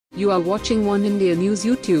You are watching One India News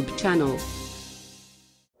YouTube channel.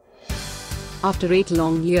 After 8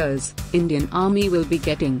 long years, Indian Army will be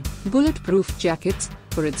getting bulletproof jackets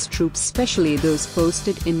for its troops, especially those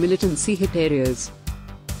posted in militancy-hit areas.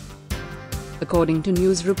 According to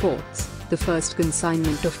news reports, the first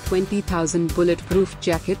consignment of 20,000 bulletproof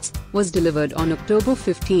jackets was delivered on October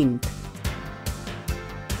 15.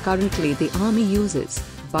 Currently, the Army uses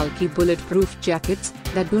bulky bulletproof jackets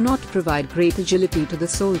that do not provide great agility to the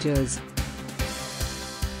soldiers.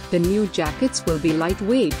 The new jackets will be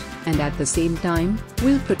lightweight and at the same time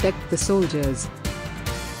will protect the soldiers.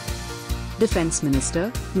 Defence Minister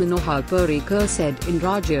Manohar Parrikar said in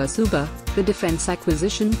Rajya Sabha, the Defence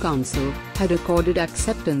Acquisition Council had accorded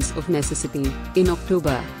acceptance of necessity in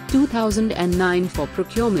October 2009 for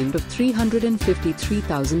procurement of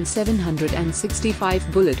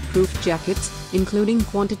 353,765 bulletproof jackets, including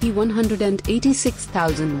quantity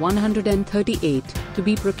 186,138 to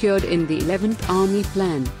be procured in the 11th Army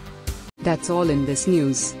Plan. That's all in this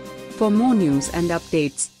news. For more news and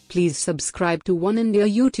updates, please subscribe to One India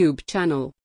YouTube channel.